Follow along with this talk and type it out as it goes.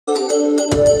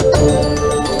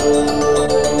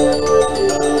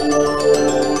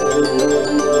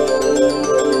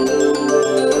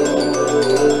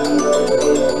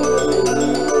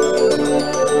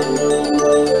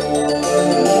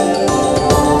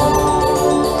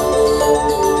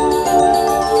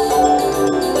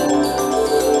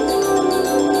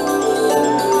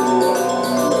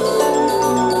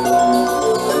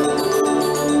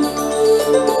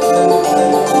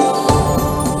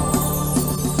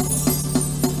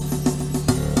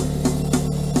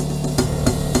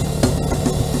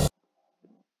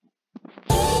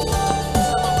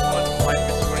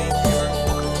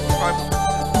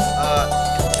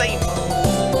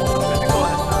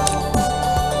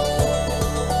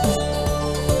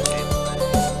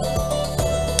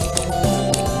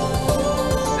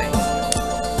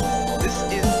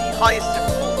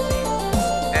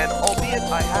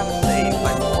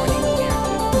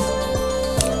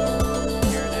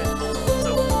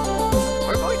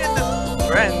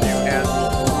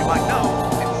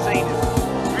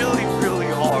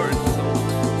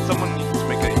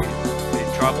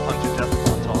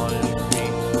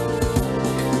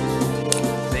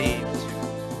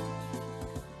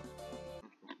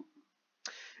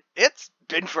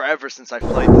been forever since I've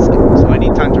played this game, so I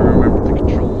need time to remember the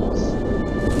controls.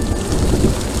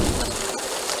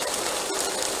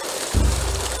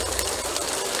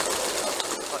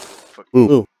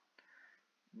 Ooh.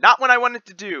 Not what I wanted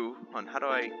to do. Hold on, how do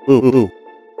I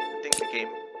think the game?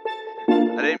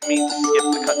 I didn't mean to skip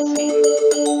the cutscene.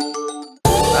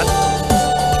 That's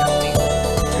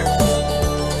interesting.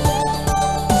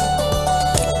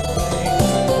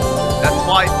 That's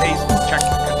why it pays to check the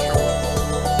controls.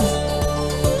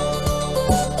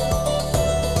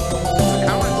 Look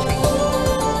how it's changed.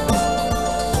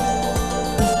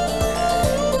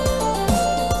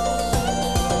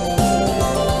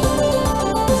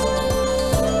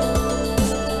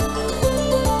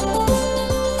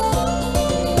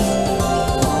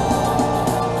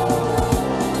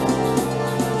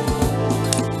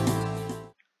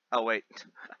 Oh wait,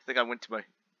 I think I went to my...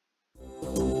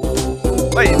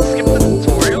 Wait, skip the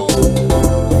tutorial?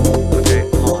 Okay,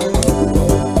 hold on.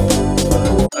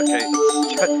 Okay,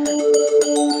 let's try...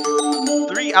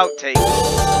 3 outtakes.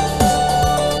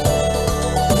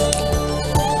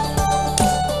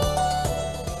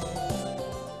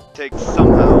 Take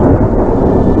somehow.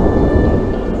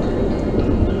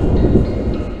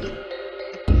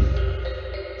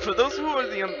 For those who are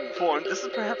the uninformed, this is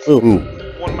perhaps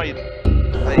one of my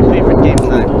favorite games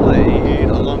that I've played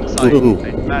alongside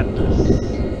Night Madness.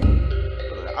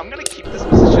 I'm gonna keep this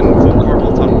position until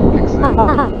Carpal Tunnel kicks in.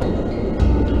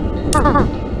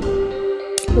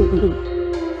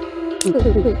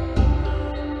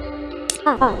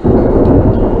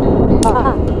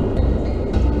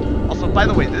 Also, by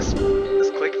the way, this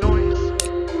click noise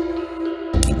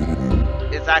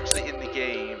is actually in the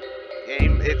game.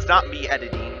 It's not me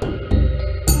editing.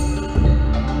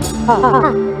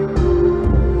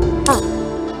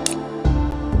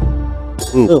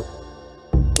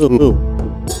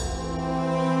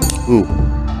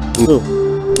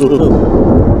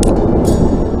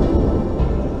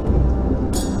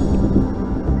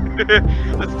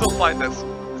 Let's still find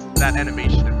that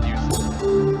animation of music.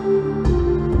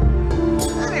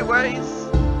 Anyways.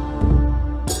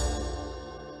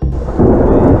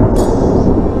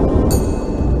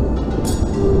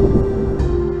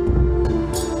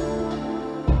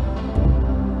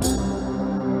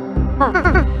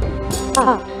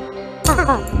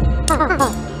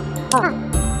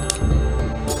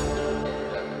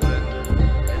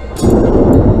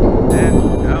 And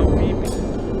now we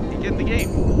begin the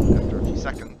game after a few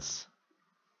seconds.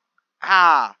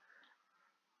 Ah!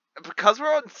 Because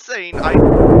we're insane, I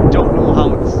don't know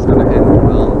how this is gonna end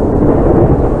well.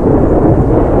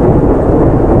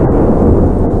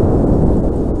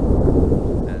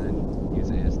 And then use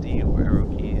ASD or arrow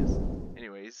keys.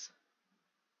 Anyways.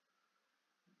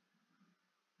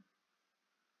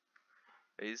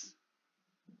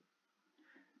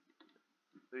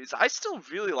 I still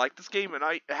really like this game, and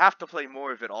I have to play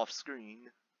more of it off screen.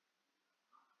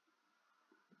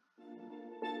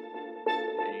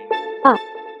 I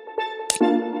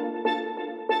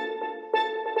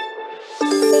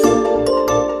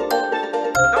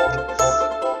don't think this is a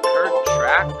current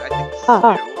track. I think this is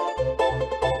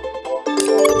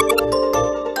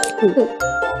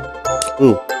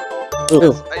new.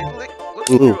 I looked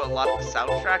through a lot of the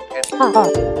soundtrack, and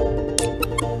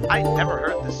I never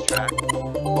heard this track.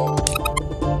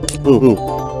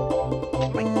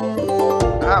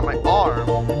 My arm.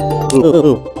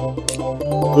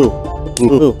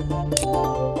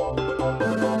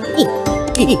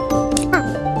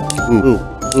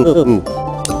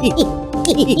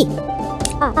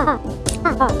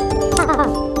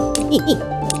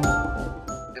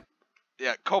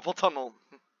 Yeah, Carpal Tunnel.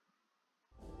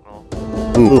 Oh.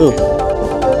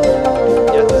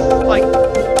 Yeah, this is like, I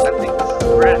think this is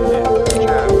brand new.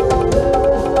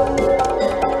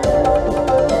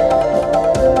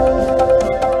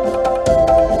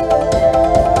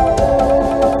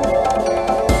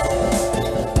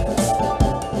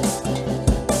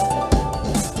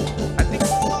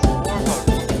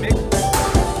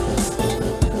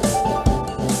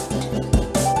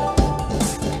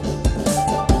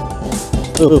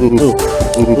 I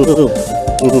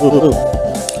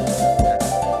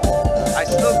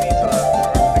still need to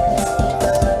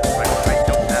I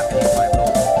don't have any of my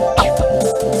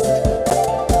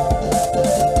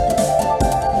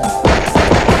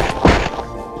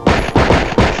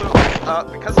So,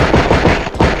 because of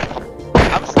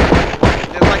obviously,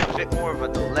 there's like a bit more of a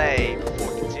delay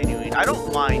before continuing. I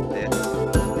don't mind this.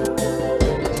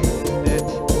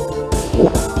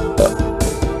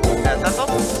 Yeah, that's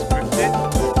also scripted.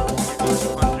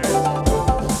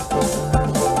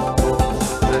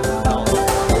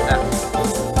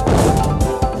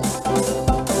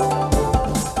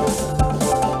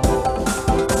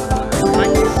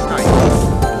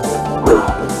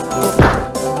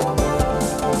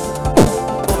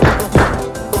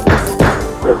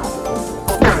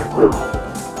 Like,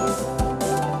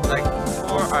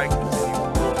 before I continue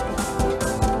on,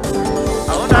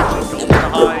 I won't actually go to the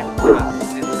hive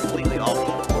because it's completely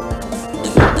optional.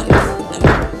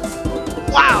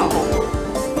 Wow!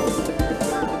 This is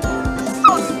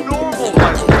not normal,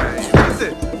 by the way. What is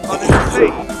it?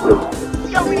 Uninsane.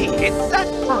 See how many hits that?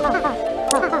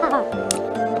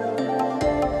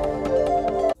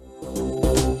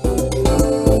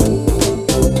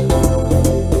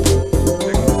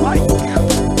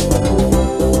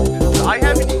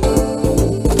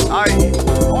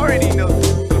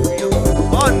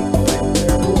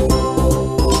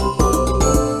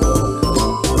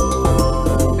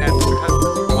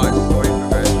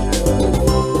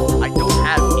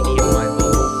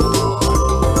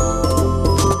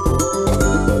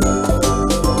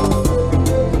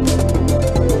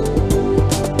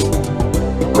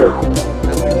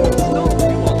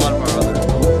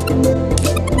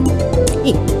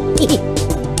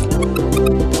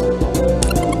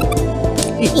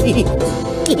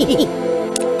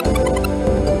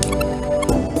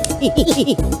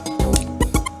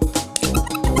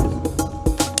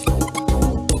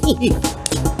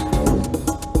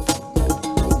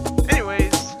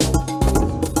 Anyways,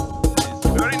 we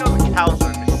already know the cows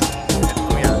are missing. And,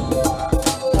 oh yeah,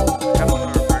 I kind of want to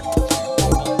refer to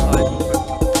both sides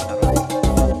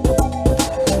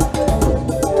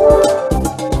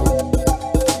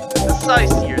of the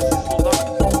size here, hold on.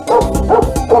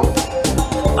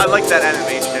 I like that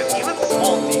animation. Even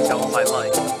small details I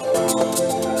like.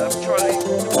 I'm trying to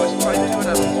do it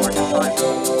as more design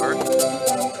will work.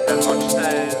 As much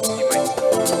as you might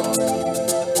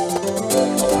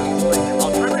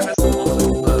I'll try my best to also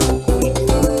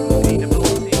gain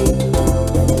ability.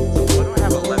 What do I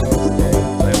have 11 today?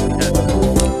 I only had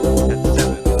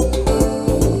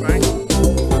 7. Right?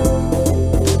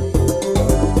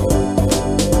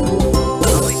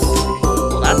 At least,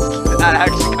 well, that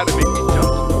actually kind of made me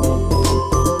jump.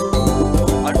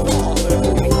 I'm also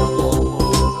getting double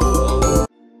uploads as well.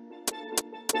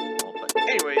 But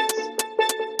anyways,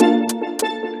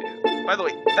 by the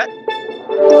way, that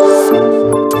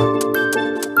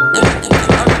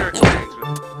how's your experience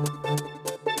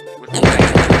with the game?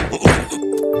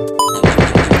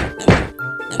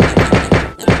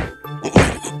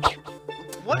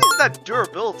 What is that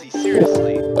durability,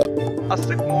 seriously? I'll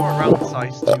stick more around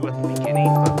size 2 at the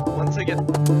beginning, but once I get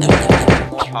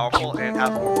more powerful and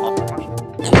have more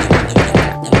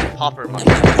popper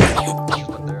mushrooms, is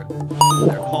what they're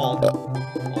called.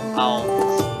 Well, I'll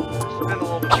spend a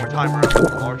little bit more time around with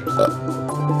the larger stuff.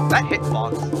 That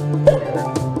hitbox is weird.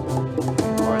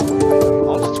 Alright,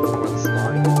 I'll just ignore the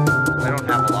slime. I don't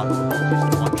have a lot of abilities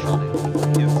to one-shot it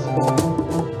gives.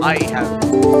 I have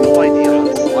no idea how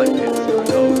the slime hits or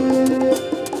goes.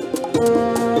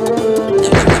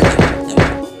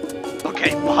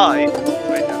 Okay, bye.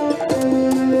 Right now.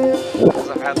 Because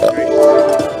I've had the gracious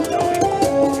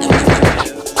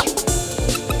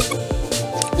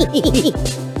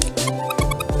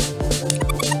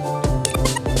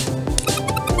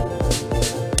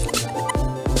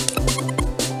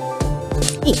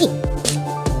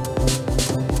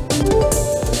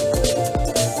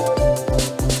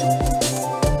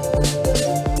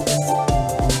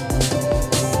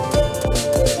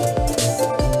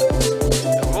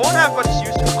we won't have much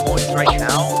use for coins right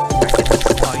now.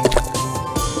 It's fine.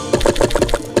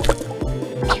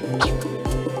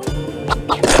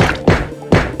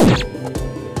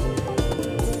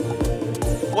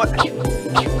 What?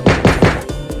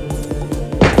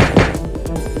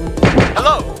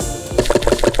 Hello?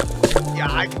 Yeah,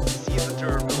 I can see the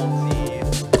durability.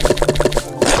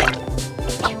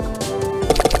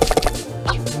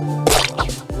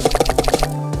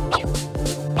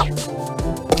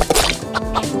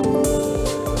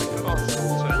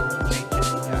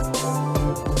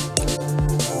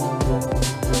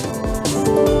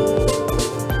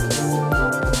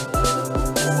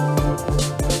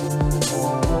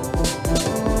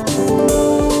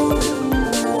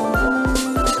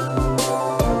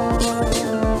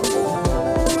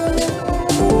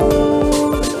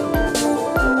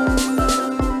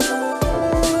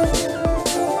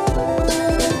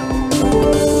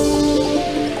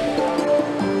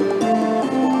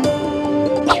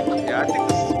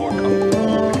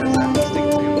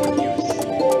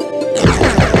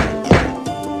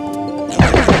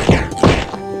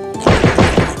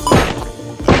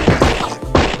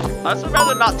 I'd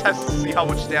rather not test to see how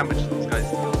much damage those guys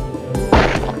deal.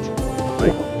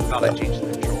 Like, now that I changed the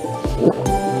controls.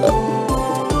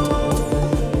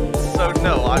 So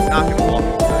no, I'm not gonna walk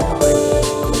into that guy.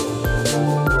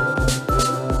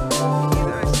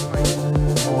 Either I see my...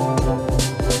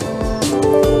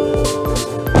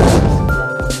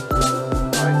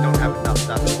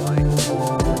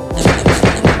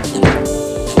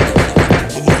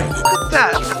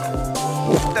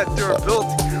 built